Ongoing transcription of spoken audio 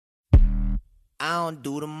I don't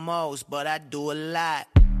do the most, but I do a lot.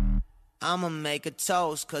 I'ma make a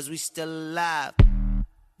toast, cause we still alive.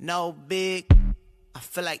 No big, I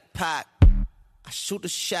feel like Pac. I shoot a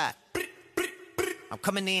shot. I'm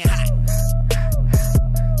coming in hot.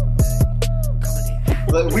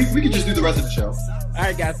 We could just do the rest of the show. All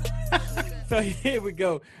right, guys. So here we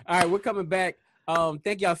go. All right, we're coming back.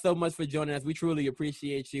 Thank y'all so much for joining us. We truly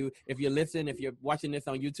appreciate you. If you're listening, if you're watching this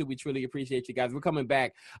on YouTube, we truly appreciate you guys. We're coming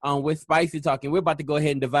back with Spicy Talking. We're about to go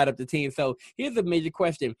ahead and divide up the team. So here's a major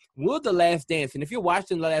question. Will The Last Dance, and if you're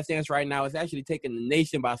watching The Last Dance right now, it's actually taking the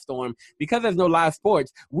nation by storm. Because there's no live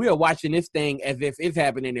sports, we are watching this thing as if it's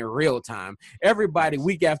happening in real time. Everybody,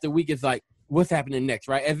 week after week, is like, what's happening next,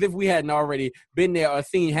 right? As if we hadn't already been there or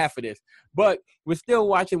seen half of this. But we're still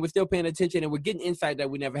watching, we're still paying attention, and we're getting insight that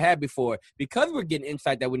we never had before. Because we're getting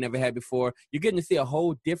insight that we never had before, you're getting to see a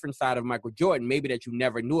whole different side of Michael Jordan, maybe that you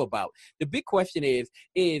never knew about. The big question is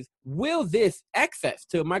will this access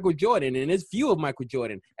to Michael Jordan and his view of Michael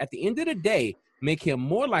Jordan, at the end of the day, make him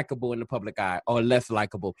more likable in the public eye or less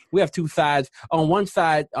likable? We have two sides. On one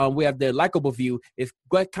side, we have the likable view. It's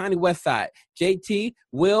County West side. JT,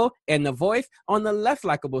 Will, and The Voice. On the less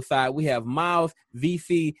likable side, we have Miles,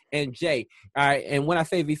 VC, and Jay. All right, and when I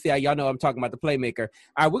say VC, y'all know I'm talking about the playmaker.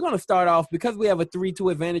 All right, we're going to start off because we have a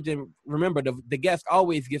 3-2 advantage, and remember, the guest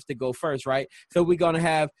always gets to go first, right? So we're going to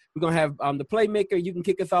have the playmaker. You can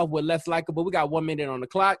kick us off with less likable. We got 1 minute on the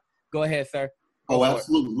clock. Go ahead, sir. Oh,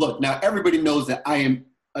 absolutely. Look, now everybody knows that I am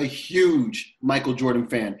a huge Michael Jordan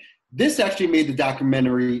fan. This actually made the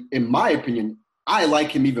documentary, in my opinion, I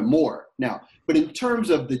like him even more now. But in terms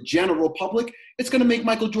of the general public, it's going to make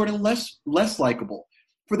Michael Jordan less likable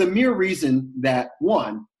for the mere reason that,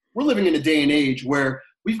 one, we're living in a day and age where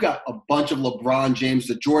we've got a bunch of LeBron James.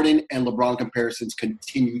 The Jordan and LeBron comparisons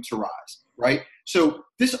continue to rise, right? So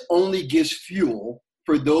this only gives fuel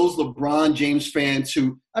for those LeBron James fans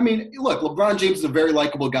who, I mean, look, LeBron James is a very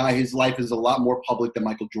likable guy. His life is a lot more public than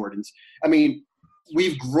Michael Jordan's. I mean,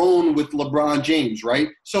 we've grown with LeBron James, right?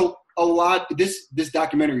 So this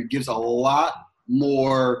documentary gives a lot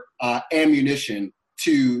more ammunition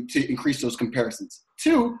to increase those comparisons.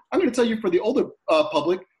 Two, I'm going to tell you, for the older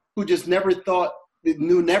public who just never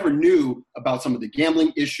knew about some of the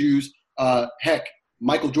gambling issues, heck,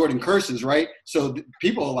 Michael Jordan curses, right? So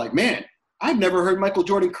people are like, man, I've never heard Michael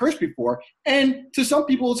Jordan curse before. And to some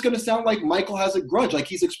people, it's going to sound like Michael has a grudge, like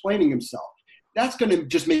he's explaining himself. That's going to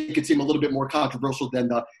just make it seem a little bit more controversial than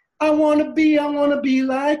the, I want to be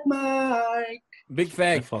like Mike. Big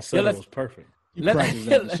fact. That falsetto was perfect.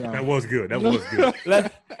 That was good.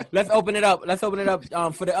 Let's open it up.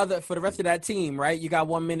 For the rest of that team, right? You got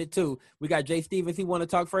 1 minute too. We got Jay Stevens. He want to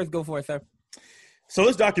talk first. Go for it, sir. So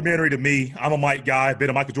this documentary, to me, I'm a Mike guy, been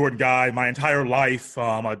a Michael Jordan guy my entire life.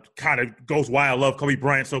 It kind of goes why I love Kobe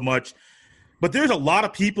Bryant so much. But there's a lot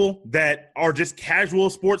of people that are just casual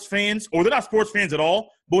sports fans, or they're not sports fans at all,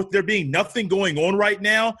 but with there being nothing going on right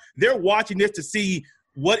now, they're watching this to see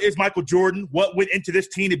what is Michael Jordan, what went into this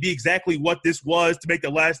team to be exactly what this was to make The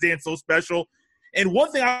Last Dance so special. And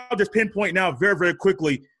one thing I'll just pinpoint now very, very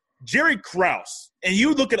quickly, Jerry Krause. And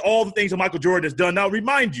you look at all the things that Michael Jordan has done. Now,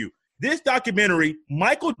 remind you, this documentary,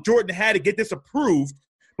 Michael Jordan had to get this approved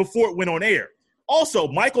before it went on air. Also,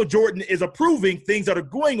 Michael Jordan is approving things that are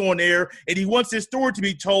going on air, and he wants his story to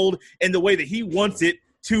be told in the way that he wants it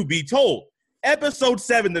to be told. Episode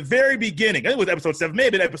 7, the very beginning, I think it was episode 7,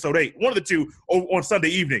 maybe episode 8, one of the two on Sunday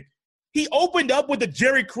evening. He opened up with the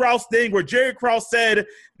Jerry Krause thing where Jerry Krause said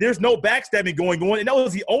there's no backstabbing going on, and that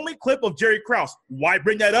was the only clip of Jerry Krause. Why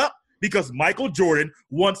bring that up? Because Michael Jordan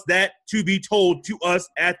wants that to be told to us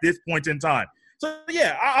at this point in time. So,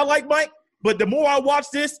 yeah, I like Mike, but the more I watch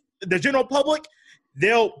this, the general public,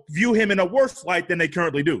 they'll view him in a worse light than they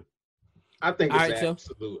currently do. I think it's the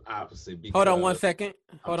absolute opposite. Hold on 1 second.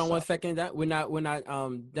 We're not.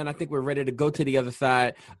 Then I think we're ready to go to the other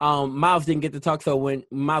side. Miles didn't get to talk, so when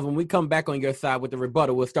we come back on your side with the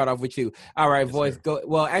rebuttal, we'll start off with you. All right, yes, Voice, sir. Go.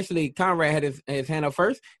 Well, actually, Conrad had his hand up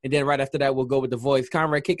first, and then right after that, we'll go with the Voice.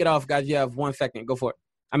 Conrad, kick it off, guys. You have 1 second. Go for it.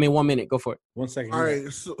 1 minute. Go for it. 1 second. All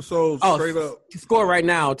right. So straight up. Score right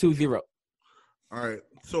now, 2-0. All right.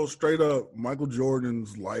 So straight up, Michael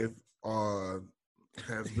Jordan's life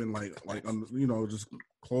has been like just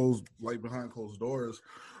closed, like behind closed doors.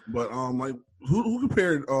 But like who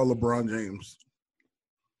compared LeBron James?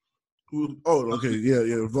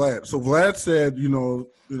 Vlad. So Vlad said, we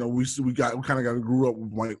kind of grew up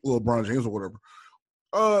with like LeBron James or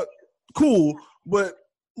whatever. Cool, but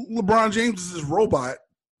LeBron James is this robot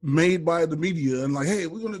made by the media, and like, hey,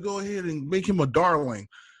 we're gonna go ahead and make him a darling.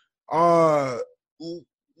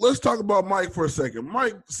 let's talk about Mike for a second.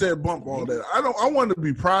 Mike said bump all that. I want to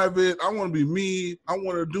be private. I want to be me. I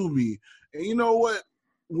want to do me. And you know what?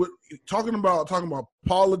 Talking about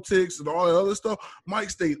politics and all that other stuff, Mike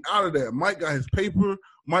stayed out of that. Mike got his paper.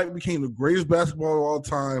 Mike became the greatest basketball of all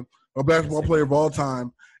time, a basketball player of all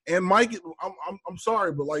time. And Mike, I'm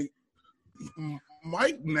sorry, but like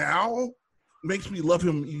Mike now makes me love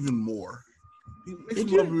him even more. He makes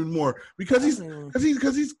me love him even more because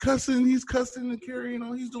he's cussing and carrying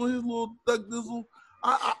on. He's doing his little duck dizzle.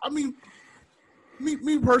 I mean,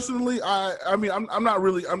 me personally, I'm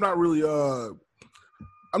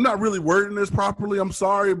not really wording this properly. I'm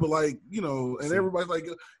sorry, but like, you know, and everybody's like,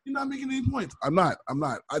 you're not making any points. I'm not.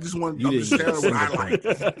 I just want to understand what I like.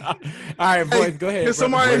 All right, boys, go ahead. Can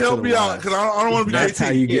somebody help me out? Because I don't want to be That's how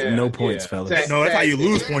you get no points, fellas. No, that's how you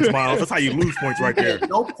lose points, Miles. That's how you lose points right there.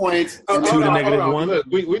 No points. Two to -1. Look,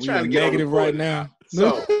 we're trying to get negative right now.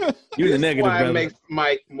 So You're the negative, why it brother. makes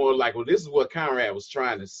Mike more likable. This is what Conrad was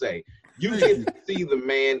trying to say. You get to see the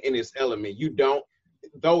man in his element. You don't,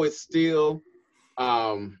 though it's still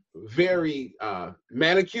very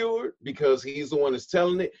manicured because he's the one that's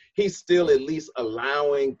telling it. He's still at least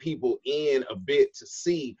allowing people in a bit to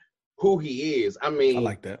see who he is. I mean, I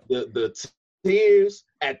like that. The tears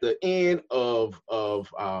at the end of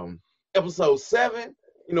episode 7.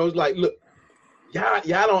 You know, it's like, look, y'all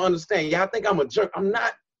don't understand. Y'all think I'm a jerk. I'm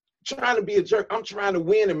not trying to be a jerk. I'm trying to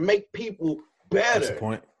win and make people better. That's the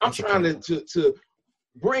point. I'm trying to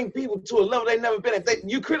bring people to a level they've never been at.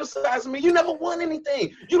 You criticizing me, you never won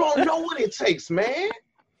anything. You don't know what it takes, man.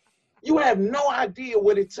 You have no idea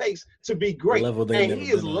what it takes to be great. And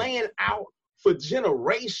he is laying out for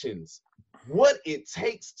generations what it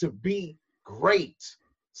takes to be great.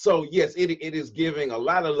 So yes, it is giving a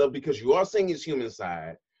lot of love because you are seeing his human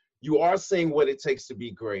side. You are seeing what it takes to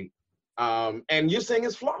be great. And you're seeing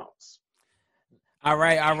his flaws. All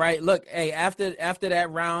right. Look, hey, after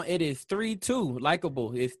that round, it is 3-2.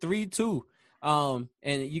 Likeable. It's 3-2. And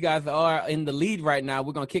you guys are in the lead right now.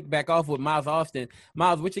 We're gonna kick back off with Miles Austin.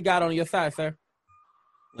 Miles, what you got on your side, sir?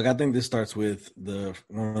 Look, I think this starts with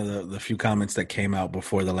one of the few comments that came out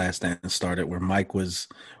before the Last Dance started, where Mike was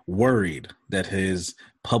worried that his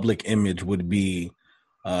public image would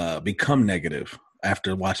become negative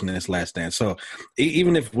after watching this Last Dance. So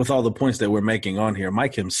even if with all the points that we're making on here,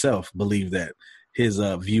 Mike himself believed that his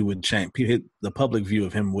view would change. The public view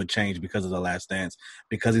of him would change because of the Last Dance,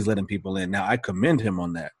 because he's letting people in. Now, I commend him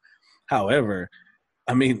on that. However,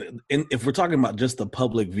 I mean, if we're talking about just the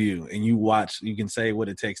public view and you watch, you can say what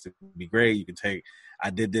it takes to be great. You can take, I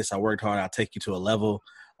did this, I worked hard, I'll take you to a level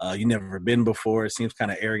you never been before. It seems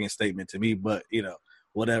kind of arrogant statement to me, but, you know,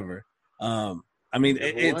 whatever. I mean,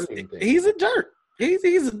 he's a jerk. He's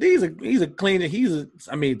a cleaner.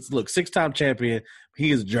 Look, 6-time champion.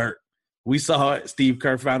 He is a jerk. We saw it. Steve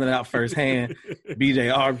Kerr found it out firsthand.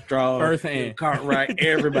 B.J. Armstrong, firsthand. Cartwright,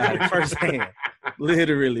 everybody firsthand.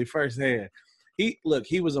 Literally firsthand. He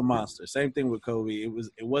was a monster. Same thing with Kobe.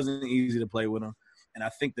 It wasn't easy to play with him. And I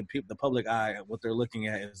think the public eye, what they're looking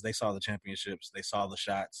at is they saw the championships, they saw the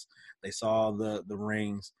shots, they saw the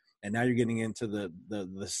rings, and now you're getting into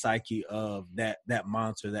the psyche of that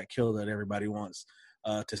monster, that killer that everybody wants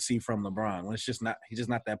to see from LeBron. When he's just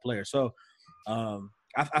not that player. So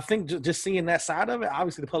I think just seeing that side of it,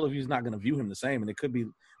 obviously the public view is not going to view him the same, and it could be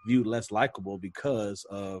viewed less likable because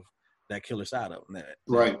of that killer side of him.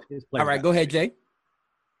 Right. All right, go ahead, Jay.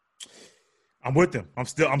 I'm with him. I'm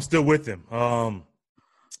still with him.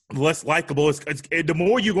 Less likable. The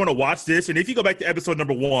more you're going to watch this, and if you go back to episode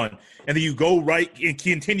number 1, and then you go right and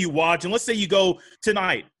continue watching, let's say you go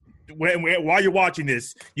tonight, while you're watching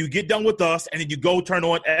this, you get done with us, and then you go turn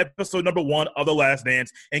on episode number 1 of The Last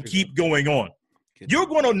Dance and keep going on. You're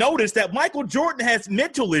going to notice that Michael Jordan has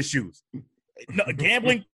mental issues,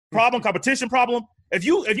 gambling problem, competition problem. If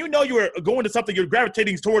you know you are going to something, you're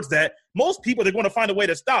gravitating towards that. Most people, they're going to find a way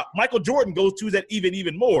to stop. Michael Jordan goes to that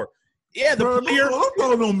even more. Yeah, the player.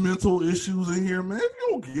 Don't no mental issues in here, man. You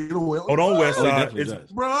don't get away. Hold on, Westside.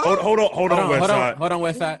 Hold on,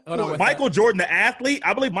 Westside. Michael Jordan, the athlete.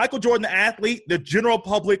 I believe Michael Jordan, the athlete. The general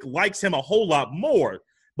public likes him a whole lot more.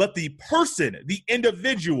 But the person, the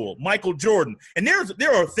individual, Michael Jordan, and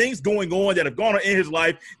there are things going on that have gone on in his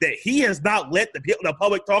life that he has not let the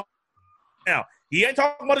public talk. Now, he ain't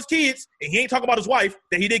talking about his kids, and he ain't talking about his wife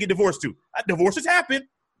that he did get divorced to. Divorces happen,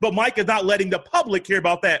 but Mike is not letting the public hear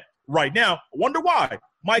about that right now. I wonder why.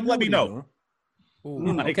 Mike, let me know.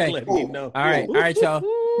 Okay. Let me know. All right, y'all.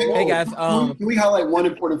 Hey, guys. Can we highlight one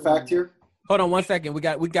important fact here? Hold on 1 second. We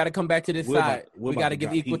got to come back to this side. We got to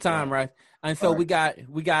give equal time, right? And so we got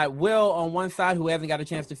Will on one side who hasn't got a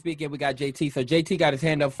chance to speak yet. We got JT. So JT got his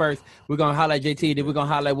hand up first. We're gonna highlight JT. Then we're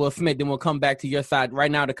gonna highlight Will Smith. Then we'll come back to your side.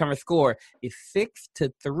 Right now, the current score is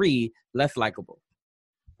 6-3, less likable.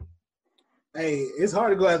 Hey, it's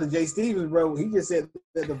hard to go after Jay Stevens, bro. He just said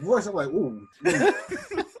that divorce. I'm like, ooh,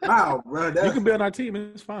 wow, bro. You can be on our team.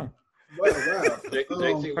 It's fine. Wow.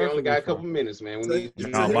 JT, we only got a couple minutes, man.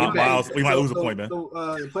 Miles, we might lose a point, man.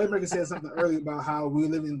 The Playmaker said something earlier about how we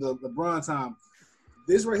live in the LeBron time.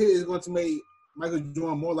 This right here is going to make Michael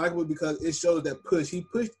Jordan more likable because it shows that push. He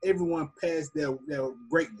pushed everyone past their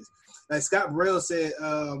greatness. Like Scott Burrell said,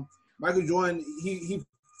 Michael Jordan, he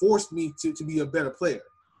forced me to be a better player.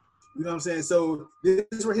 You know what I'm saying? So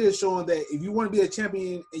this right here is showing that if you want to be a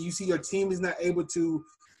champion and you see your team is not able to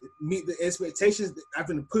meet the expectations, I'm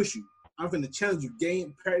going to push you. I'm going to challenge you.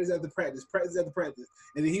 Game practice after practice, practice after practice.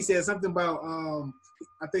 And then he said something about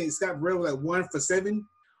I think Scott Burrell was like 1 for 7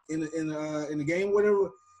 in the game,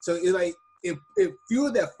 whatever. So it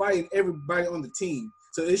fueled that fight in everybody on the team.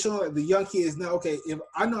 So it's showing like the young kids now. Okay, if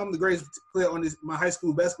I know I'm the greatest player on my high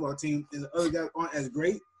school basketball team, and the other guys aren't as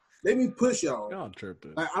great, let me push y'all. Y'all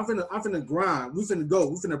tripping. Like I'm finna grind. We finna go.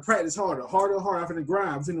 We finna practice harder. I'm finna grind.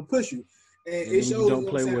 I'm finna push you. And it shows. Don't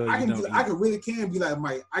play well. I really can be like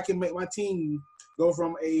Mike. I can make my team go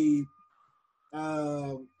from a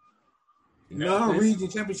non-region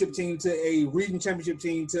championship team to a region championship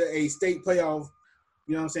team to a state playoff.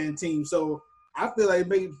 You know what I'm saying? Team. So I feel like it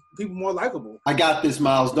makes people more likable. I got this,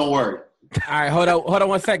 Miles. Don't worry. All right, hold on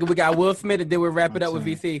 1 second. We got Will Smith, and then we'll wrap it up with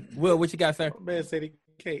VC. Will, what you got, sir? Man said he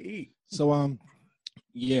can't eat. So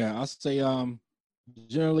yeah, I'll say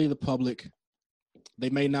generally the public, they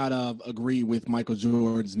may not agree with Michael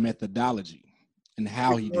Jordan's methodology and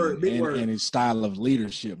how he did and his style of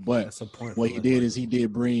leadership. But what he did is he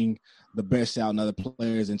did bring the best out in other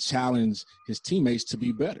players and challenge his teammates to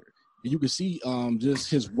be better. You can see just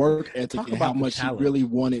his work ethic and how much he really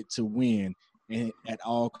wanted to win, and at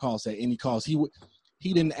all costs, at any cost.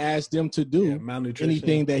 He didn't ask them to do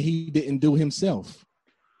anything that he didn't do himself.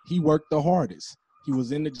 He worked the hardest. He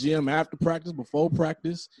was in the gym after practice, before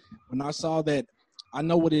practice. When I saw that, I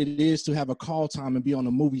know what it is to have a call time and be on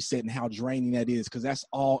a movie set and how draining that is, because that's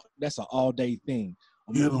an all-day thing.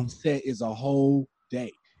 A movie set is a whole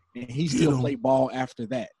day, and he still played ball after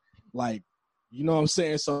that. Like, you know what I'm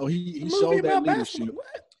saying? So he showed that leadership.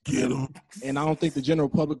 And I don't think the general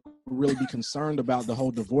public will really be concerned about the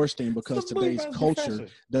whole divorce thing because today's culture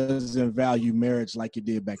doesn't value marriage like it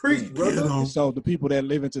did back then. So the people that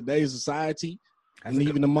live in today's society, and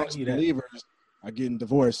even amongst believers, are getting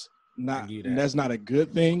divorced. That's not a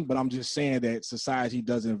good thing, but I'm just saying that society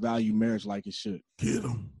doesn't value marriage like it should.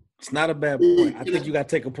 It's not a bad point. I think you got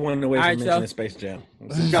to take a point away from mentioning Space Jam.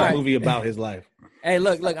 It's a movie about his life. Hey,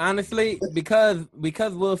 look. Honestly, because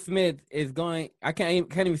Will Smith is going, I can't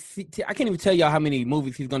even tell y'all how many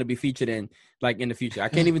movies he's going to be featured in, like in the future. I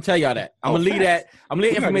can't even tell y'all that. I'm gonna leave that. I'm gonna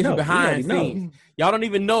leave information behind scenes. Y'all don't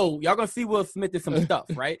even know. Y'all gonna see Will Smith in some stuff,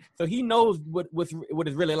 right? So he knows what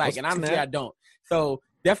it's really like, and honestly, I don't. So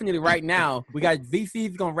definitely, right now we got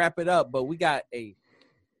VC's gonna wrap it up, but we got a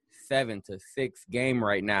 7-6 game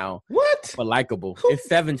right now. What for likable? It's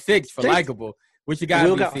 7-6 for likable. What you got?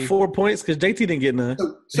 Will got 4 points because JT didn't get none.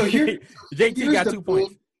 So here, JT got 2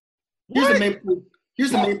 points. Here's the main point.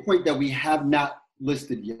 Here's the main point that we have not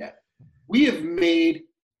listed yet. We have made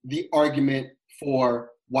the argument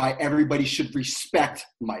for why everybody should respect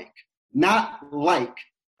Mike, not like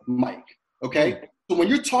Mike. Okay. So when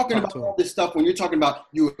you're talking about all this stuff, when you're talking about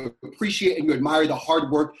you appreciate and you admire the hard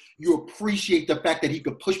work, you appreciate the fact that he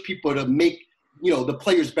could push people to make the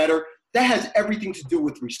players better. That has everything to do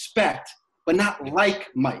with respect. But not like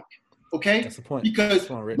Mike, okay? That's the point. Because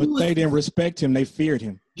but they didn't respect him; they feared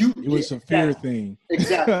him. It was a fear thing.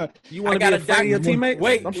 Exactly. You want to be afraid of your teammate?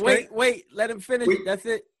 Wait. Let him finish. That's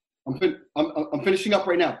it. I'm finishing up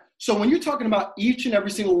right now. So when you're talking about each and every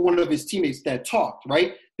single one of his teammates that talked,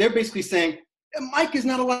 right? They're basically saying Mike is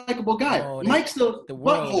not a likable guy. Mike's the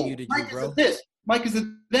butthole. Mike is a this. Mike is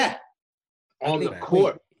a that. On the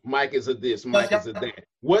court. Mike is a this, Mike is a that.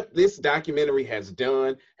 What this documentary has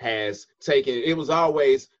done has taken, it was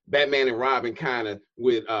always Batman and Robin kind of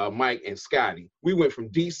with Mike and Scotty. We went from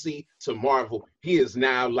DC to Marvel. He is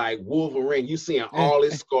now like Wolverine. You're seeing all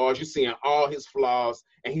his scars. You're seeing all his flaws.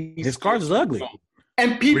 And his scars is ugly.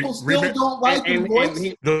 And people still don't like him,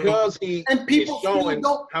 because he is showing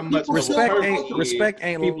how much respect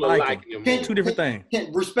ain't like him. Two different things.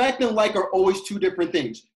 Respect and like are always two different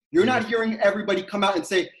things. You're not hearing everybody come out and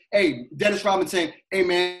say, hey, Dennis Rodman saying, hey,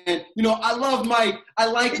 man, I love Mike. I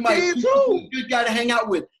like Mike. He's a good guy to hang out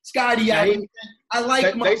with. Scotty, I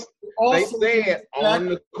like Mike. They said on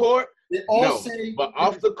the court, say but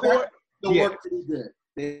off the court, the work that he did.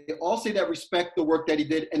 They all say that respect the work that he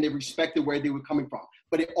did, and they respected where they were coming from.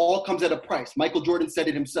 But it all comes at a price. Michael Jordan said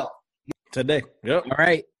it himself. Today. Yep. All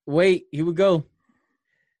right. Wait, here we go.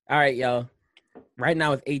 All right, y'all. Right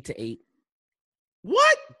now it's 8-8.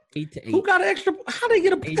 What? 8-8. Who got an extra? How they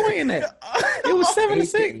get a point in that? It was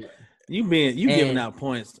 7-6. You giving out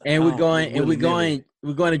points. And we're going to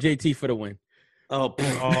JT for the win. Oh,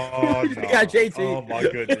 no. You got JT. Oh, my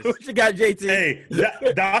goodness. What you got, JT? Hey,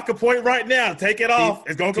 Doc a point right now. Take it off.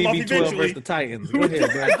 It's going to come off eventually. Versus the Titans. Go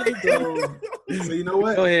ahead, bro. So you know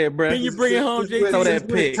what? Go ahead, bro. Can you bring it home, JT? Throw that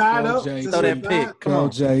pick. Throw that pick. Come on,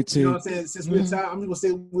 JT. You know what I'm saying? Since we're tied, I'm just going to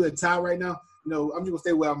say we're tied right now. I'm just going to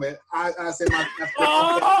stay where I'm at. I say my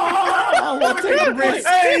take a break.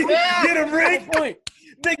 Hey, get him, Rick.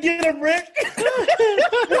 They get him, Rick.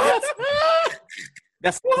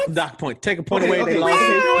 That's Doc point. Take a point away. They lost.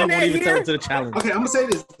 You won't even turn to the challenge. Okay, I'm gonna say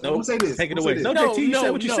this. Take it away. No, JT, you said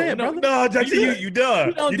what you said, brother. No, JT, you done.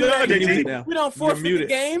 We don't you do done, that. JT. We don't forfeit the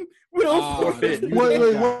game. We don't forfeit. Wait.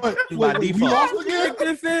 By default.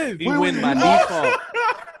 You win by default.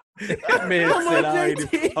 That man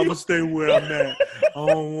said, I'm gonna stay where I'm at. I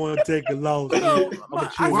don't want to take a loss. I'm gonna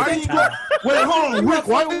choose. Wait, hold on, Rick.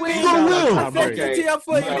 Why didn't you go Will?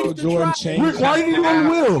 Michael Jordan changed. Rick, why didn't you go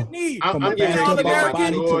Will? From a basketball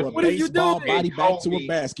body to a baseball body back to a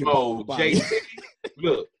basketball body.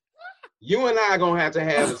 Look, you and I are going to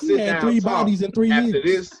have a sit-down 3 bodies in 3 years. After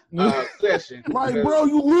this session. Like, bro,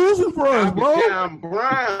 you losing for us, bro. I'm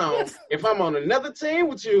brown if I'm on another team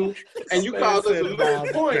with you and you cause us a little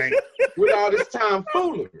point with all this time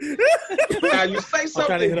fooling. Now, you say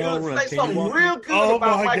something good, say something real good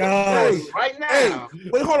about Michael Jordan right now. Hey,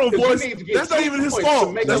 wait, hold on, boys. That's not even his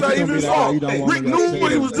fault. That's not even his fault. Rick knew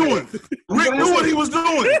what he was doing. Rick knew what he was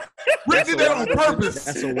doing. Rick did that on purpose.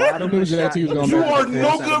 That's a wide open shot. You are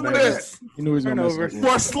no good for that. You knew he was going to mess You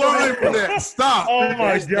are slime for that. Stop. Oh,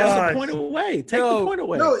 my God. That's a point away. Take the point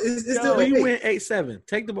away. No, it's still you win 8-7.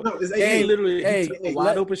 Take the ball. No, it's 8-8. Literally, hey, a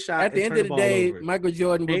wide open shot. At the end of the day, Michael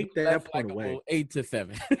Jordan will take that point away.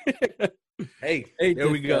 8-7. Hey, there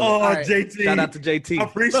we go. Oh, right. JT. Shout out to JT. I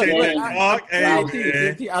appreciate it, dog.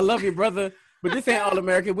 JT, I love you, brother. But this ain't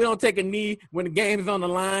All-American. We don't take a knee when the game is on the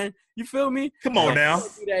line. You feel me? Come on now. We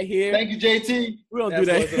don't do that here. Thank you, JT. We don't do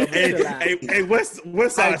that. Hey, what's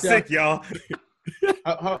sick, y'all?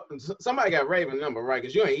 Somebody got Raven number, right?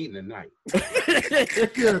 Because you ain't eating tonight.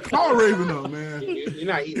 Yeah, call Raven up, man. You're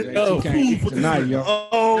not eating No. You can't eat tonight, yo.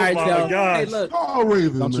 Oh, right, my y'all. gosh. Hey, look. Call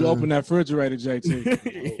Raven, Don't man. you open that refrigerator,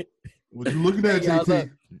 JT. What you looking at, Y'all, JT? look,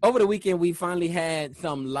 over the weekend, we finally had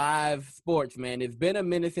some live sports, man. It's been a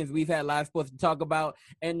minute since we've had live sports to talk about,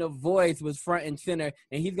 and The Voice was front and center,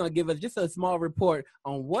 and he's going to give us just a small report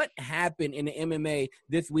on what happened in the MMA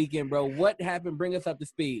this weekend, bro. What happened? Bring us up to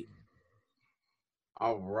speed.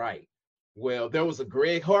 All right. Well, there was a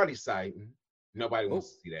Greg Hardy sighting. Nobody wants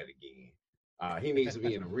to see that again. He needs to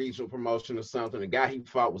be in a regional promotion or something. The guy he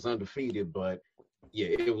fought was undefeated, but yeah,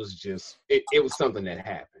 it was just it was something that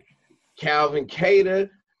happened. Calvin Kattar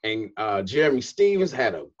and Jeremy Stevens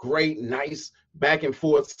had a great, nice back and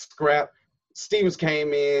forth scrap. Stevens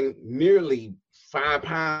came in nearly 5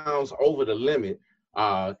 pounds over the limit,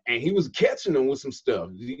 and he was catching them with some stuff.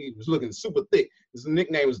 He was looking super thick. His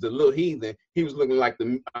nickname was the Little Heathen. He was looking like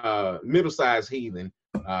the middle-sized heathen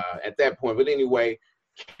at that point. But anyway,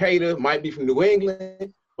 Kattar might be from New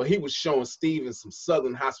England, but he was showing Stevens some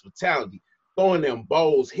Southern hospitality, throwing them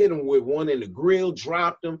bowls, hit him with one in the grill,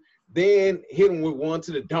 dropped him, then hit him with one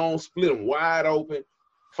to the dome, split him wide open.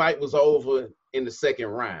 Fight was over in the second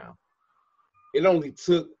round. It only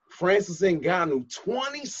took Francis Ngannou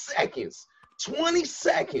 20 seconds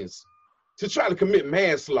to try to commit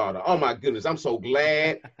manslaughter. Oh, my goodness. I'm so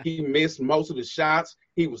glad he missed most of the shots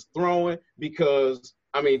he was throwing because,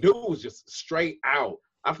 I mean, dude was just straight out.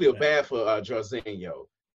 I feel bad for Jairzinho.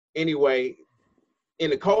 Anyway,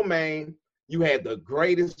 in the co-main, you had the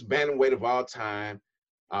greatest bantamweight of all time,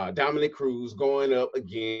 Dominic Cruz, going up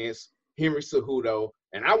against Henry Cejudo.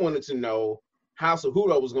 And I wanted to know how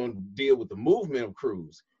Cejudo was going to deal with the movement of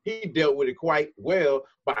Cruz. He dealt with it quite well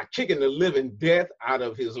by kicking the living death out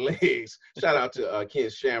of his legs. Shout out to Ken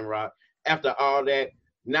Shamrock. After all that,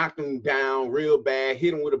 knocked him down real bad,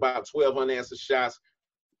 hit him with about 12 unanswered shots.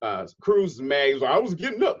 Cruz is mad. He was like, I was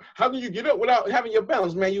getting up. How can you get up without having your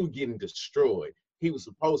balance? Man, you were getting destroyed. He was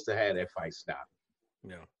supposed to have that fight stopped.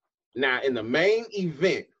 Yeah. Now, in the main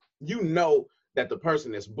event, you know that the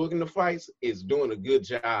person that's booking the fights is doing a good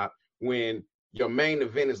job when your main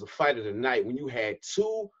event is a fight of the night, when you had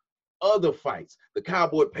 2 other fights. The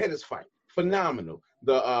Cowboy Pettis fight, phenomenal.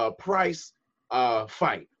 The Price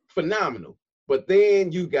fight, phenomenal. But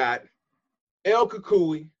then you got El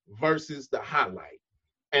Kukui versus the Highlight,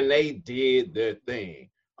 and they did their thing.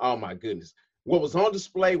 Oh my goodness. What was on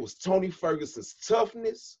display was Tony Ferguson's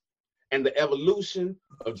toughness and the evolution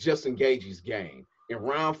of Justin Gaethje's game. In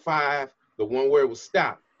round 5, the one where it was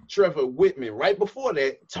stopped, Trevor Whitman, right before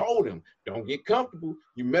that, told him, don't get comfortable.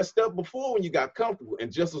 You messed up before when you got comfortable.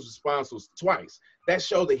 And Justin's response was twice. That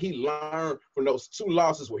showed that he learned from those 2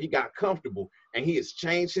 losses where he got comfortable, and he has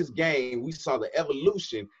changed his game. We saw the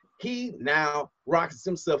evolution. He now rockets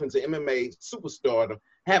himself into MMA superstardom,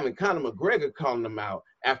 having Conor McGregor calling him out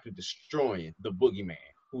after destroying the Boogeyman,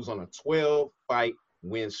 who's on a 12-fight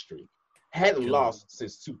win streak. Hadn't lost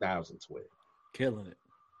since 2012. Killing it.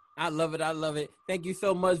 I love it. I love it. Thank you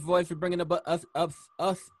so much, Voice, for bringing us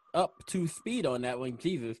up to speed on that one.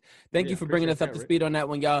 Jesus. Thank you for bringing us up to speed on that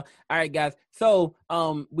one, y'all. All right, guys. So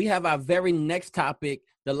we have our very next topic,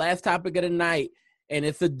 the last topic of the night, and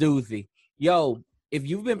it's a doozy. Yo, if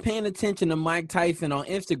you've been paying attention to Mike Tyson on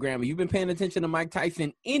Instagram, or you've been paying attention to Mike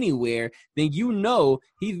Tyson anywhere, then you know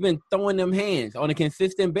he's been throwing them hands on a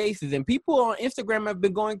consistent basis. And people on Instagram have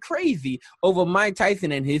been going crazy over Mike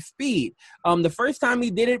Tyson and his speed. The first time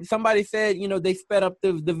he did it, somebody said, they sped up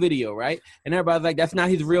the video, right? And everybody's like, that's not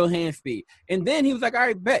his real hand speed. And then he was like, all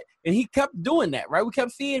right, bet. And he kept doing that, right? We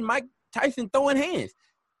kept seeing Mike Tyson throwing hands.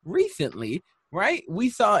 Recently, right, we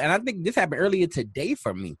saw, and I think this happened earlier today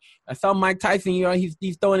for me. I saw Mike Tyson,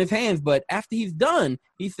 he's throwing his hands, but after he's done,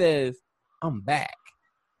 he says, I'm back.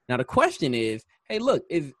 Now, the question is, hey, look,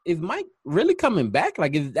 is Mike really coming back?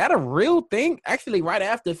 Like, is that a real thing? Actually, right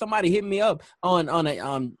after, somebody hit me up on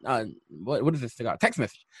a what is this thing? Text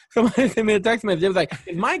message. Somebody sent me a text message. It was like,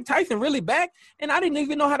 is Mike Tyson really back? And I didn't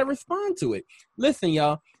even know how to respond to it. Listen,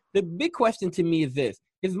 y'all, the big question to me is this.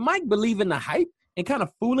 Is Mike believing the hype and kind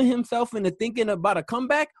of fooling himself into thinking about a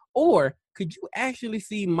comeback? Or could you actually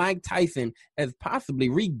see Mike Tyson as possibly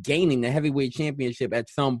regaining the heavyweight championship at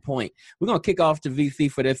some point? We're going to kick off to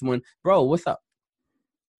VC for this one. Bro, what's up?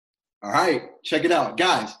 All right, check it out.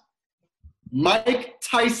 Guys, Mike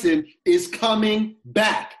Tyson is coming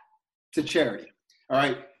back to charity. All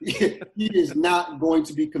right, he is not going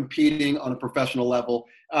to be competing on a professional level.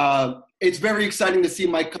 It's very exciting to see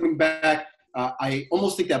Mike coming back. I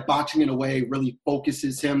almost think that boxing in a way really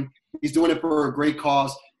focuses him. He's doing it for a great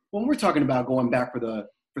cause. When we're talking about going back for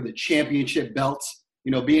the championship belts,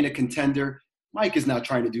 being a contender, Mike is not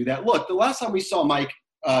trying to do that. Look, the last time we saw Mike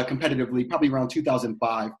competitively, probably around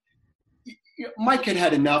 2005, Mike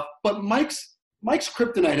had enough. But Mike's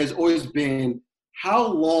kryptonite has always been how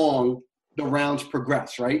long the rounds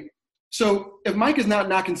progress, right? So if Mike is not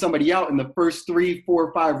knocking somebody out in the first 3,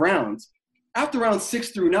 4, 5 rounds, after rounds 6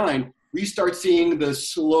 through 9, we start seeing the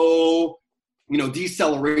slow,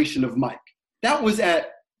 deceleration of Mike. That was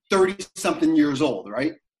at 30-something years old,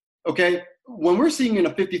 right? Okay? When we're seeing in a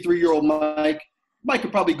 53-year-old Mike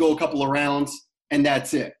could probably go a couple of rounds, and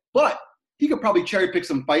that's it. But he could probably cherry-pick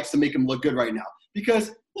some fights to make him look good right now.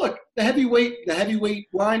 Because, look, the heavyweight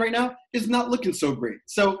line right now is not looking so great.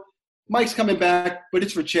 So Mike's coming back, but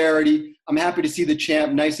it's for charity. I'm happy to see the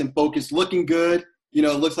champ nice and focused, looking good. It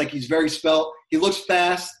looks like he's very svelte. He looks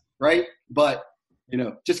fast. Right? But,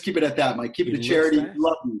 just keep it at that, Mike. Keep it a charity.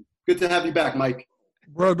 Love you. Good to have you back, Mike.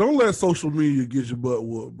 Bro, don't let social media get your butt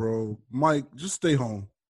whooped, bro. Mike, just stay home.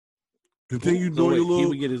 Continue doing your little.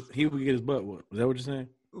 He would get his butt whooped. Is that what you're saying?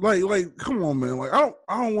 Like, come on, man. Like, I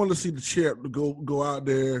don't want to see the champ to go out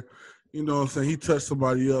there. You know what I'm saying? He touched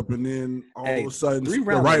somebody up, and then all of a sudden, the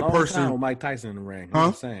right person. With Mike Tyson in the ring. Huh?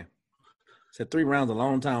 I'm saying. Said 3 rounds a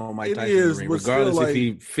long time with Mike Tyson is, in the ring, regardless if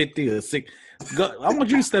he 50 or 60. I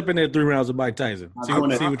want you to step in there 3 rounds with Mike Tyson. See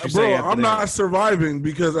what you're saying. I'm not surviving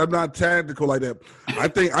because I'm not tactical like that. I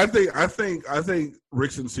think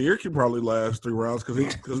Rick Sincere can probably last 3 rounds because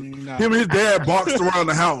him and his dad boxed around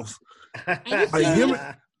the house.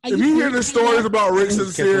 If you hear the stories about Rick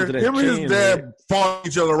Sincere, him and his dad fought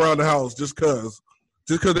each other around the house just because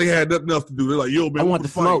they had nothing else to do. They're like, yo, man, I want the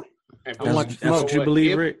smoke. I want the smoke. That's what you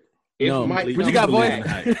believe, Rick? What you got, boy?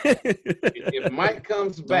 If Mike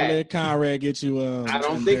comes back, let Conrad get you. I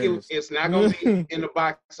don't think it's not going to be in the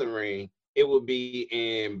boxing ring. It will be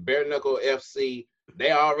in Bare Knuckle FC.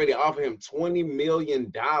 They already offered him $20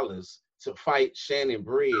 million to fight Shannon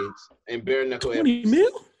Briggs in Bare Knuckle FC. 20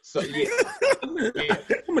 mil? So yeah, I'm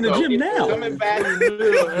in the gym now. Coming back, I'm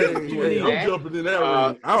jumping in that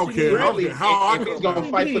ring. I don't care really, if he's gonna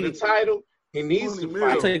fight for the title, He needs to fight.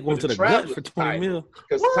 I'll take one to the gut for 20 mil.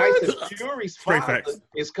 Because Tyson Fury's father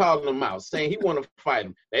is calling him out, saying he want to fight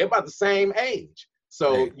him. They're about the same age.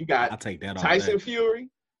 So you got I'll take that Tyson Fury,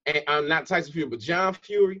 and I'm not Tyson Fury, but John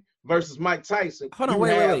Fury versus Mike Tyson. Hold on,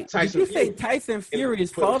 wait. Did you say Tyson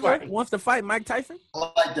Fury's father wants to fight Mike Tyson? I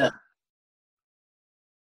like that.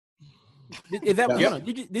 Is that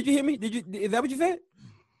did you hear me? Is that what you said?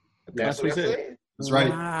 That's what I said. That's right.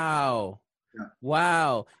 Wow. Yeah.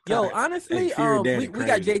 Wow. Yo, honestly, we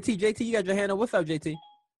got JT. JT, you got your hand up. What's up, JT?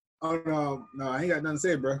 Oh no, I ain't got nothing to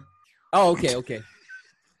say, bro. Oh, okay.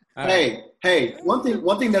 Hey, one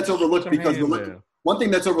thing that's overlooked because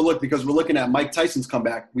we're looking at Mike Tyson's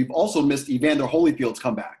comeback. We've also missed Evander Holyfield's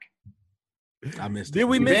comeback. I missed it. Did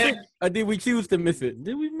we miss it, or did we choose to miss it?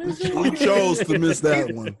 Did we miss it? We chose to miss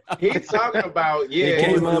that one. He's talking about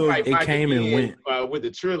it came and went with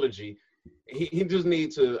the trilogy. He just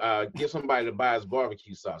needs to get somebody to buy his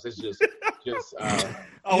barbecue sauce. It's just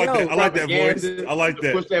I like that voice. I like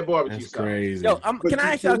that. Push that barbecue That's sauce. crazy. Yo, can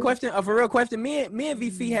I ask you a question? A for real question. Me and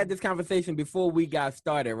VC had this conversation before we got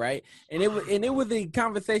started, right? And it was a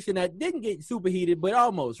conversation that didn't get super heated, but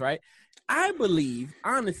almost, right? I believe,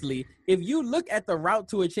 honestly, if you look at the route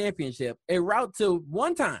to a championship, a route to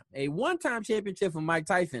a one-time championship for Mike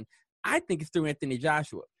Tyson, I think it's through Anthony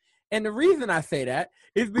Joshua. And the reason I say that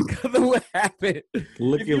is because of what happened.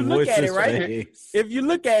 Look at it, right? Face. If you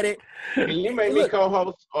look at it, can you make me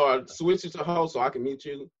co-host or switch it to host so I can mute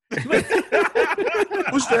you?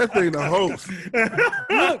 Who's that thing to host?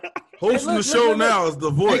 Hosting the show now is the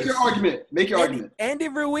voice. Make your argument. Andy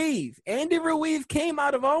Ruiz came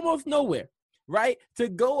out of almost nowhere, right, to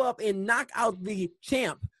go up and knock out the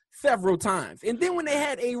champ several times. And then when they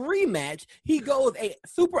had a rematch, he goes a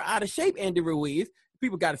super out of shape Andy Ruiz.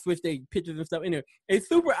 People got to switch their pictures and stuff in there. A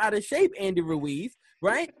super out of shape Andy Ruiz,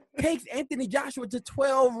 right, takes Anthony Joshua to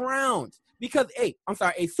 12 rounds. Because, a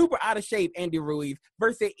super out of shape Andy Ruiz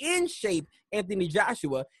versus in shape Anthony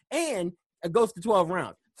Joshua, and it goes to 12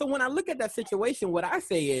 rounds. So when I look at that situation, what I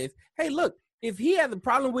say is, hey, look, if he has a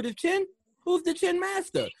problem with his chin, who's the chin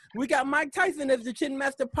master? We got Mike Tyson as the chin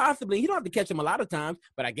master, possibly. He don't have to catch him a lot of times,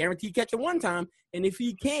 but I guarantee he catch him one time. And if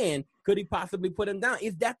he can, could he possibly put him down?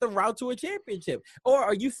 Is that the route to a championship? Or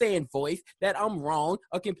are you saying, Voice, that I'm wrong,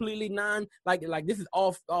 or completely like this is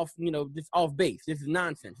off base? This is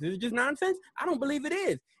nonsense. This is just nonsense? I don't believe it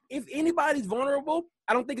is. If anybody's vulnerable,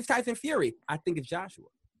 I don't think it's Tyson Fury. I think it's Joshua.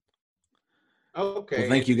 Okay. Well,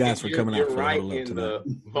 thank you guys for coming out. You're right in the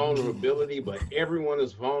vulnerability, but everyone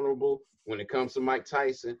is vulnerable when it comes to Mike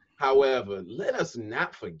Tyson. However, let us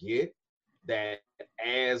not forget that,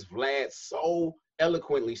 as Vlad so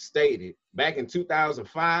eloquently stated, back in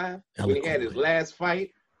 2005, when he had his last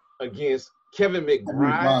fight against Kevin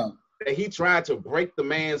McBride, that he tried to break the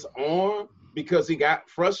man's arm because he got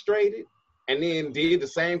frustrated, and then did the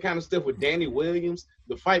same kind of stuff with Danny Williams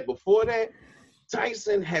the fight before that.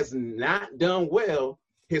 Tyson has not done well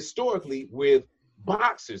historically with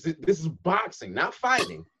boxers. This is boxing, not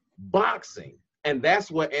fighting, boxing. And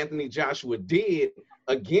that's what Anthony Joshua did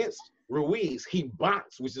against Ruiz. He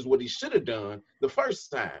boxed, which is what he should have done the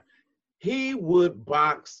first time. He would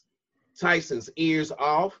box Tyson's ears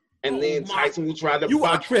off, and then Tyson would try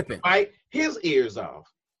to fight his ears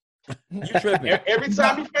off. You tripping. Every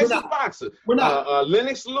time he faces a boxer,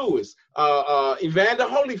 Lennox Lewis, Evander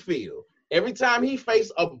Holyfield, every time he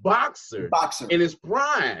faced a boxer in his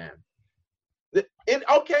prime,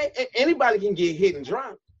 anybody can get hit and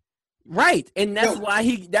dropped. Right, and that's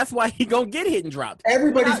why he gonna get hit and dropped.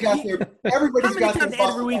 Everybody's got their How many times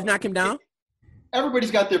Andy Ruiz knock him down?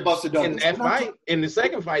 Everybody's got their busted down. In that fight, in the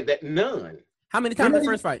second fight, none. How many times in the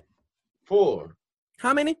first fight? 4.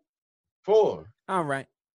 How many? 4. All right.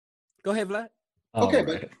 Go ahead, Vlad.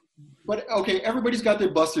 Okay, but everybody's got their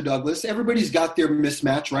Buster Douglas. Everybody's got their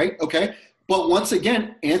mismatch, right? Okay. But once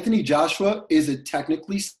again, Anthony Joshua is a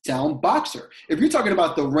technically sound boxer. If you're talking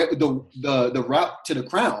about the route to the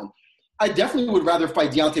crown, I definitely would rather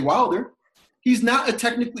fight Deontay Wilder. He's not as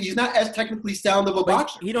technically sound of a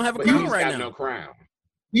boxer. He don't have a crown right now. No crown.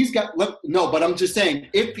 He's got but I'm just saying,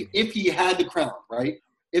 if he had the crown, right?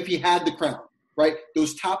 If he had the crown, right?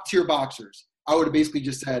 Those top tier boxers, I would have basically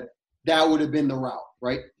just said that would have been the route,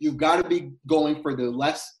 right? You've got to be going for the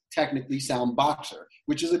less technically sound boxer,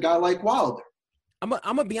 which is a guy like Wilder. I'm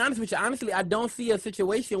gonna be honest with you. Honestly, I don't see a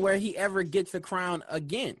situation where he ever gets a crown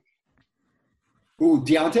again. Ooh,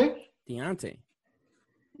 Deontay?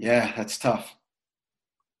 Yeah, that's tough.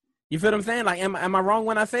 You feel what I'm saying? Like, am I wrong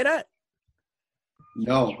when I say that?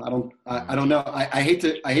 No, I don't. I don't know. I hate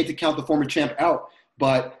to count the former champ out,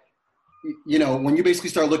 but you know, when you basically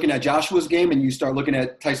start looking at Joshua's game and you start looking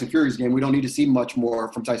at Tyson Fury's game, we don't need to see much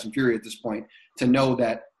more from Tyson Fury at this point to know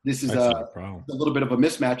that this is a little bit of a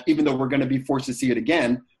mismatch, even though we're going to be forced to see it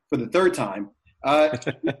again for the third time.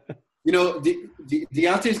 You know,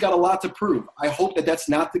 Deontay's got a lot to prove. I hope that that's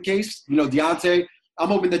not the case. You know, Deontay, I'm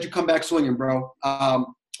hoping that you come back swinging, bro.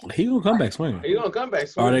 He gonna come back swinging. He gonna come back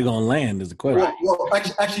swinging. Are they gonna land? Is the question. Well,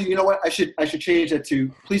 actually, you know what? I should change that to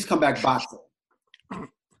please come back boxing. You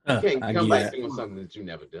can't come back doing something that you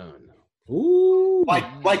never done. Ooh,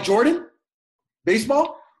 like Jordan,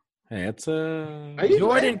 baseball. Hey, that's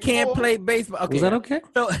Jordan can't play baseball. Okay. Was that okay?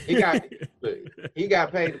 So he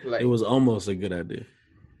got paid to play. It was almost a good idea.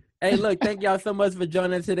 Hey, look, thank y'all so much for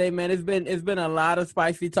joining us today, man. It's been a lot of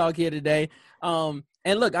spicy talk here today.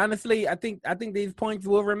 And look, honestly, I think these points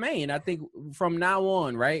will remain. I think from now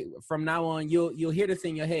on, right? From now on, you'll hear this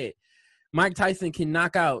in your head. Mike Tyson can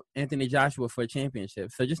knock out Anthony Joshua for a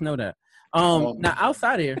championship. So just know that. Now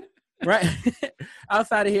outside of here, right?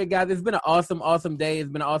 Outside of here, guys, it's been an awesome day. It's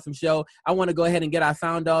been an awesome show. I want to go ahead and get our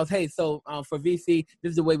sound offs. Hey, so for VC,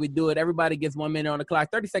 this is the way we do it. Everybody gets 1 minute on the clock,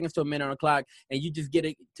 30 seconds to a minute on the clock, and you just get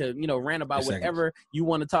it to, rant about whatever you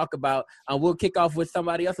want to talk about. We'll kick off with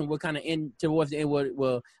somebody else, and we'll kind of end towards the end.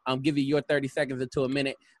 We'll give you your 30 seconds to a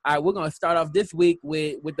minute. All right, we're going to start off this week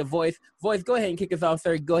with the voice. Voice, go ahead and kick us off,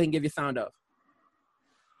 sir. Go ahead and give your sound off.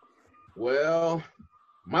 Well,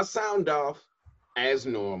 my sound off, as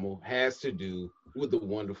normal, has to do with the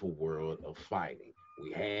wonderful world of fighting.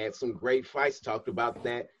 We had some great fights, talked about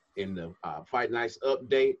that in the Fight Nights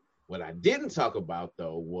update. What I didn't talk about,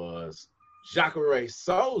 though, was Jacare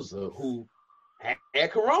Souza, who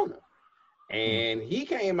had corona. And he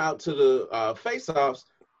came out to the face-offs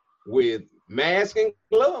with mask and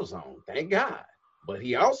gloves on, thank God. But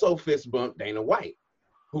he also fist bumped Dana White,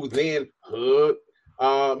 who then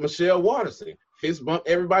hugged Michelle Waterson, fist bumped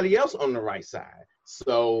everybody else on the right side.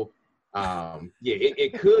 So,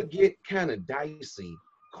 it could get kind of dicey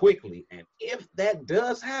quickly. And if that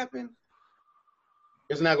does happen,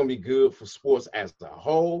 it's not going to be good for sports as a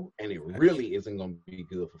whole, and it really isn't going to be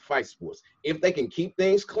good for fight sports. If they can keep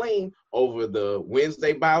things clean over the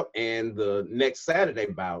Wednesday bout and the next Saturday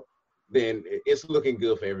bout, then it's looking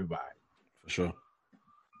good for everybody. For sure.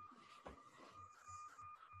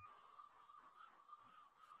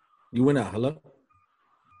 You went out. Hello?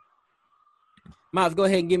 Miles, go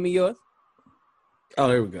ahead and give me yours. Oh,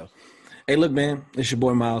 there we go. Hey, look, man, it's your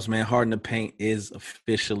boy Miles, man. Hard in the Paint is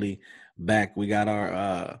officially back. We got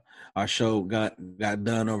our show got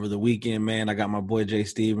done over the weekend, man. I got my boy Jay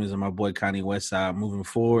Stevens and my boy Connie Westside moving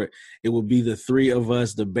forward. It will be the three of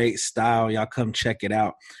us debate style. Y'all come check it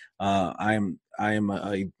out. I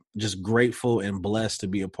am just grateful and blessed to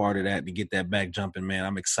be a part of that, to get that back jumping, man.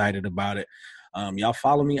 I'm excited about it. Y'all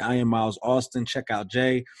follow me. I am Miles Austin. Check out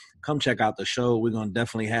Jay. Come check out the show. We're going to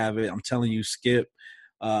definitely have it. I'm telling you, Skip,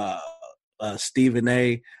 Stephen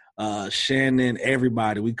A., Shannon,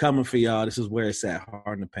 everybody. We coming for y'all. This is where it's at.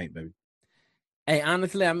 Hard in the Paint, baby. Hey,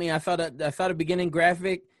 honestly, I mean, I saw the beginning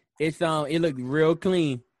graphic. It looked real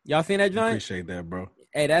clean. Y'all seen that joint? Appreciate that, bro.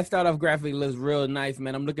 Hey, that start off graphic looks real nice,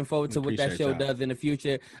 man. I'm looking forward to what that show does in the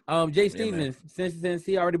future. Jay Stevens, since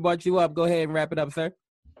he already brought you up, go ahead and wrap it up, sir.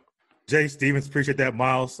 Jay Stevens, appreciate that,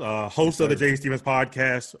 Miles. Host of the Jay Stevens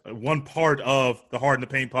podcast, one part of the Hard in the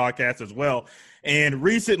Paint podcast as well. And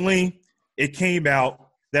recently it came out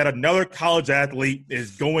that another college athlete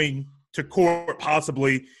is going to court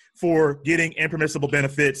possibly for getting impermissible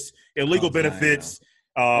benefits, illegal benefits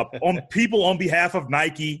on people on behalf of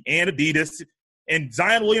Nike and Adidas. And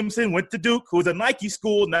Zion Williamson went to Duke, who is a Nike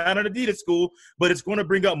school, not an Adidas school, but it's going to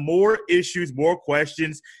bring up more issues, more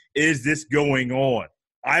questions. Is this going on?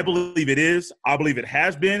 I believe it is. I believe it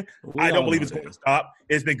has been. I don't believe it's going to stop.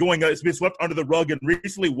 It's been going. It's been swept under the rug. And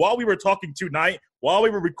recently, while we were talking tonight, while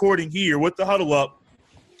we were recording here with the Huddle Up,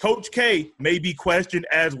 Coach K may be questioned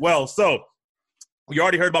as well. So we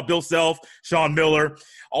already heard about Bill Self, Sean Miller,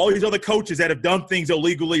 all these other coaches that have done things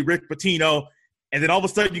illegally, Rick Pitino, and then all of a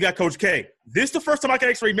sudden you got Coach K. This is the first time I can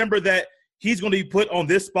actually remember that he's going to be put on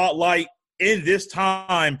this spotlight in this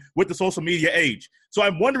time with the social media age. So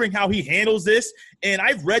I'm wondering how he handles this. And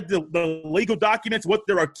I've read the legal documents, what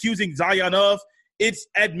they're accusing Zion of. It's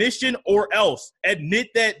admission or else. Admit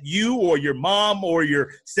that you or your mom or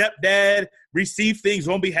your stepdad receive things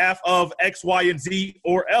on behalf of X, Y, and Z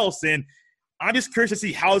or else. And I'm just curious to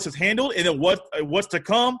see how this is handled and then what's to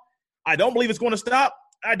come. I don't believe it's going to stop.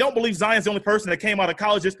 I don't believe Zion's the only person that came out of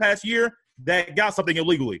college this past year that got something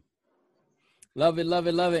illegally. Love it, love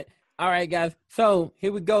it, love it. All right, guys. So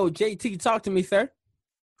here we go. JT, talk to me, sir.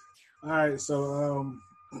 All right, so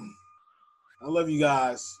I love you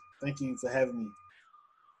guys. Thank you for having me.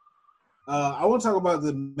 I want to talk about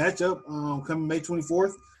the matchup coming May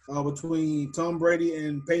 24th between Tom Brady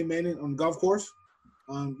and Peyton Manning on the golf course.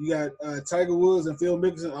 You got Tiger Woods and Phil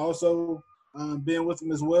Mickelson also being with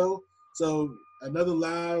them as well. So another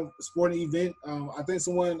live sporting event. I think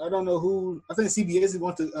I don't know who, I think CBS is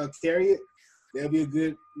going to carry it. That'll be a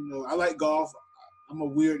good, I like golf. I'm a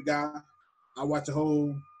weird guy. I watch a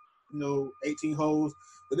whole, 18 holes.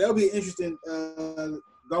 But that'll be an interesting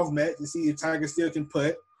golf match to see if Tiger still can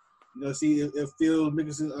putt. See if Phil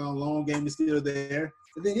Mickelson long game is still there.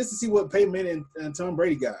 And then just to see what Peyton Manning and Tom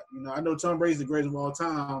Brady got. I know Tom Brady's the greatest of all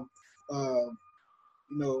time. I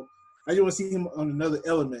just want to see him on another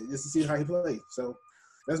element just to see how he plays. So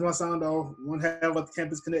that's my sound off. One half of the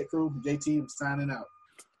Campus Connect crew. JT signing out.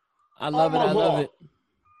 I love it. I love it.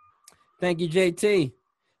 Thank you, JT.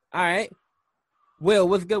 All right. Will,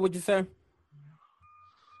 what's good with you, sir?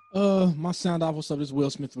 My sound off, what's up? This is Will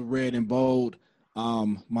Smith with Red and Bold.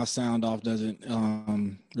 My sound off doesn't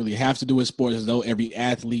really have to do with sports, as though every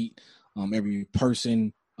athlete, every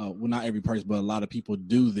person, well, not every person, but a lot of people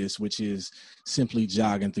do this, which is simply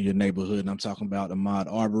jogging through your neighborhood. And I'm talking about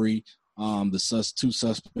Ahmaud Arbery. The two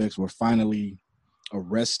suspects were finally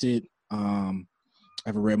arrested. I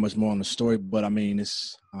haven't read much more on the story, but I mean,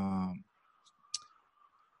 it's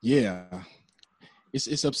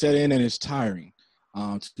upsetting and it's tiring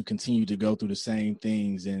to continue to go through the same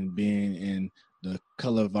things and being in the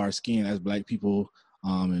color of our skin as Black people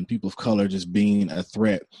and people of color just being a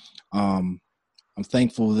threat. I'm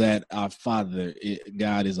thankful that our Father,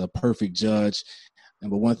 God, is a perfect judge.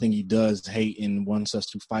 But one thing he does hate and wants us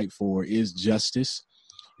to fight for is justice.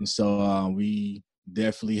 And so we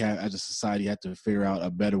definitely have, as a society, have to figure out a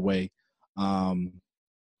better way. Our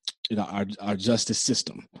justice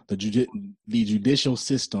system, the judicial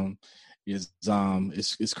system is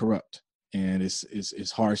corrupt, and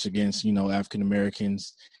it's harsh against African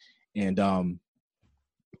Americans, and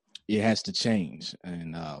it has to change.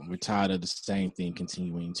 And we're tired of the same thing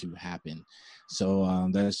continuing to happen. So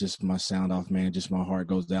that's just my sound off, man. Just my heart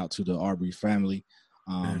goes out to the Arbery family.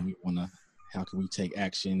 We wanna, how can we take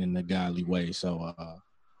action in a godly way? So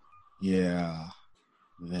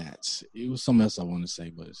that's it. Was something else I want to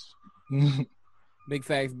say, but big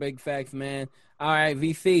facts, man. All right,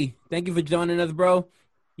 VC, thank you for joining us, bro.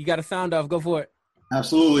 You got a sound off, go for it.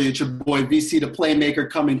 Absolutely. It's your boy VC the Playmaker,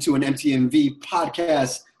 coming to an MTMV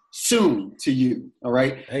podcast soon to you. All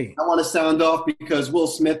right. Hey, I want to sound off because Will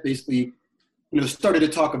Smith basically started to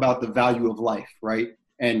talk about the value of life, right?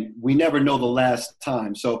 And we never know the last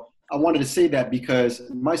time. So I wanted to say that because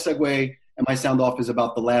my segue and my sound off is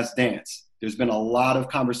about The Last Dance. There's been a lot of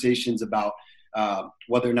conversations about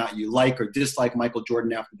whether or not you like or dislike Michael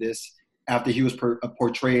Jordan after he was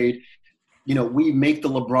portrayed. We make the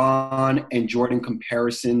LeBron and Jordan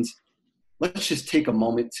comparisons. Let's just take a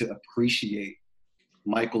moment to appreciate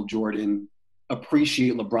Michael Jordan,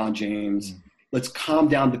 appreciate LeBron James. Let's calm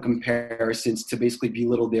down the comparisons to basically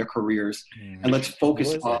belittle their careers, and let's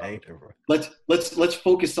focus on let's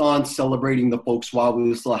focus on celebrating the folks while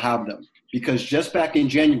we still have them. Because just back in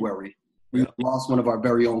January, we lost one of our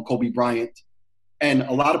very own, Kobe Bryant, and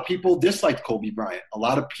a lot of people disliked Kobe Bryant. A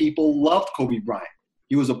lot of people loved Kobe Bryant.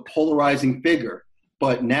 He was a polarizing figure,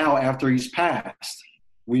 but now after he's passed,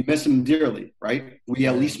 we miss him dearly, right? We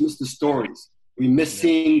at least miss the stories. We miss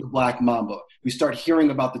seeing the Black Mamba. We start hearing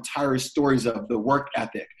about the tireless stories of the work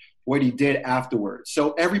ethic, what he did afterwards.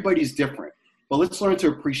 So everybody's different, but let's learn to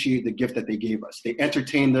appreciate the gift that they gave us. They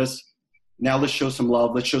entertained us. Now let's show some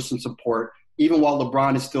love. Let's show some support. Even while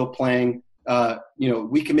LeBron is still playing,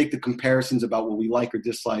 we can make the comparisons about what we like or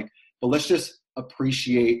dislike, but let's just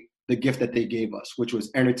appreciate the gift that they gave us, which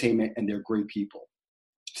was entertainment, and they're great people.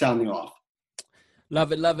 Sounding off.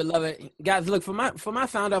 Love it. Guys, look, for my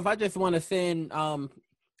sound off, I just want to send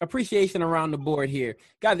appreciation around the board here.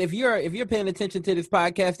 Guys, if you're paying attention to this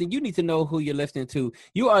podcast, then you need to know who you're listening to.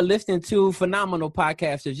 You are listening to phenomenal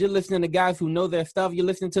podcasters. You're listening to guys who know their stuff. You're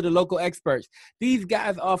listening to the local experts. These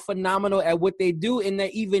guys are phenomenal at what they do, and they're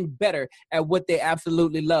even better at what they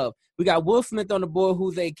absolutely love. We got Will Smith on the board,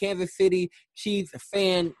 who's a Kansas City Chiefs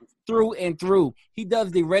fan through and through. He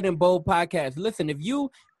does the Red and Bold podcast. Listen, if you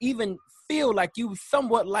even feel like you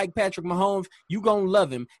somewhat like Patrick Mahomes, you gonna love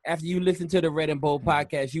him after you listen to the Red and Bold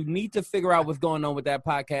podcast. You need to figure out what's going on with that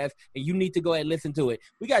podcast, and you need to go ahead and listen to it.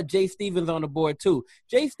 We got Jay Stevens on the board too.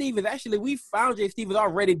 Jay Stevens, actually, we found Jay Stevens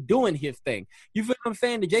already doing his thing. You feel what I'm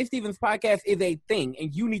saying? The Jay Stevens podcast is a thing,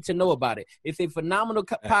 and you need to know about it. It's a phenomenal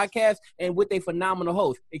podcast, and with a phenomenal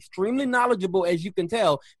host. Extremely knowledgeable, as you can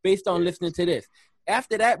tell, based on listening to this.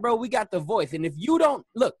 After that, bro, we got The Voice. And if you don't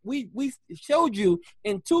 – look, we showed you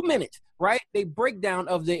in 2 minutes right? They breakdown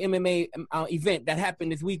of the MMA event that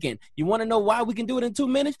happened this weekend. You want to know why we can do it in 2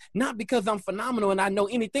 minutes? Not because I'm phenomenal and I know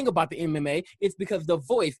anything about the MMA. It's because the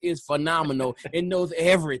voice is phenomenal and knows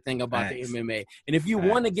everything about the MMA. And if you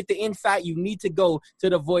want to get the insight, you need to go to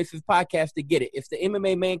the Voices podcast to get it. It's the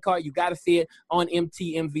MMA main card. You got to see it on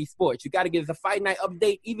MTMV Sports. You got to get the Fight Night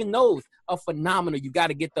update. Even those are phenomenal. You got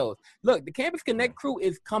to get those. Look, the Campus Connect crew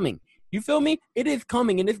is coming. You feel me? It is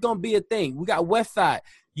coming, and it's going to be a thing. We got Westside.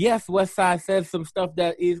 Yes, Westside says some stuff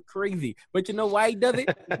that is crazy. But you know why he does it?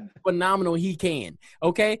 Phenomenal. He can.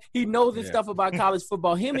 Okay? He knows his stuff about college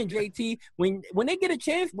football. Him and JT, when they get a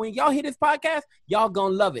chance, when y'all hear this podcast, y'all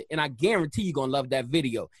going to love it. And I guarantee you're going to love that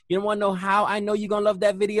video. You don't want to know how I know you're going to love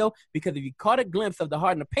that video? Because if you caught a glimpse of the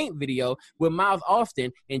Hard in the Paint video with Miles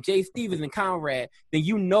Austin and Jay Stevens and Conrad, then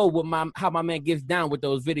you know how my man gets down with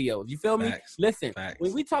those videos. You feel me? Facts. Listen,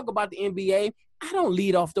 when we talk about the NBA, I don't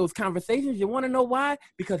lead off those conversations. You want to know why?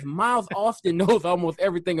 Because Miles Austin knows almost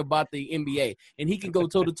everything about the NBA, and he can go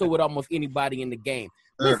toe-to-toe with almost anybody in the game.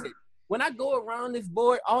 Listen, when I go around this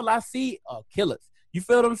board, all I see are killers. You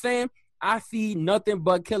feel what I'm saying? I see nothing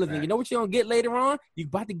but killers. And you know what you're going to get later on? You're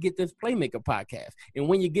about to get this Playmaker podcast. And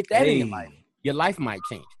when you get that in your life might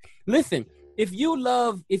change. Listen, if you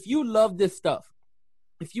love this stuff,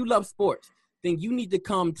 if you love sports, then you need to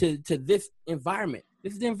come to this environment.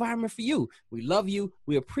 This is the environment for you. We love you.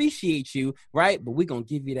 We appreciate you, right? But we're going to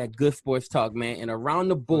give you that good sports talk, man. And around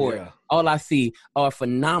the board, all I see are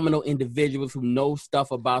phenomenal individuals who know stuff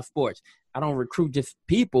about sports. I don't recruit just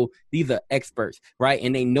people. These are experts, right?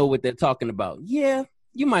 And they know what they're talking about. Yeah,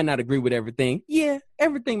 you might not agree with everything. Yeah,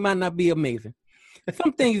 everything might not be amazing.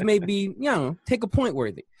 Some things may be, take a point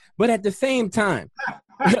worthy. But at the same time,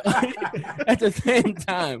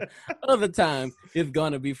 other times it's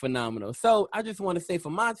going to be phenomenal. So I just want to say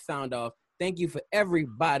for my sound off, thank you for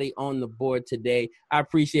everybody on the board today. I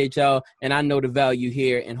appreciate y'all, and I know the value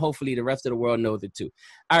here, and hopefully the rest of the world knows it too.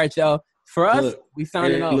 All right, y'all. For us, we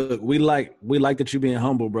signing off. Look, we like that you being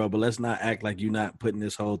humble, bro, but let's not act like you're not putting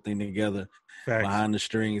this whole thing together behind the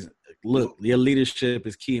strings. Look, your leadership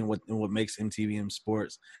is key in what makes MTVM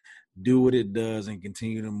Sports do what it does and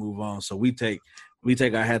continue to move on. So we take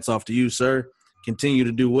our hats off to you, sir. Continue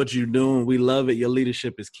to do what you're doing. We love it. Your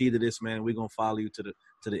leadership is key to this, man. We're gonna follow you to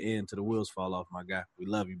the end, to the wheels fall off, my guy. We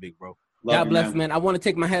love you, big bro. God bless, man. I want to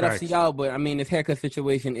take my hat off to y'all, but I mean, this haircut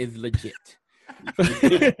situation is legit.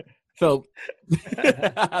 So,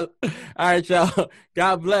 all right, y'all.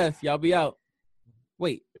 God bless. Y'all be out.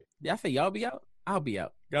 Wait, did I say y'all be out? I'll be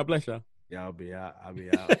out. God bless y'all. Y'all be out. I'll be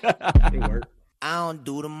out. It worked. I don't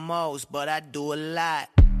do the most, but I do a lot.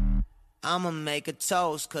 I'ma make a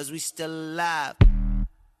toast, cause we still alive.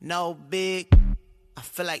 No big, I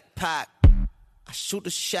feel like Pac. I shoot a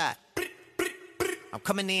shot. I'm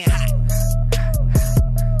coming in hot.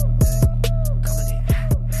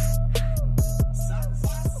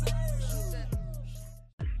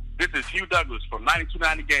 This is Hugh Douglas from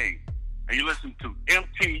 92.9 The Game, and you listen to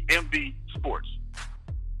MTMV Sports.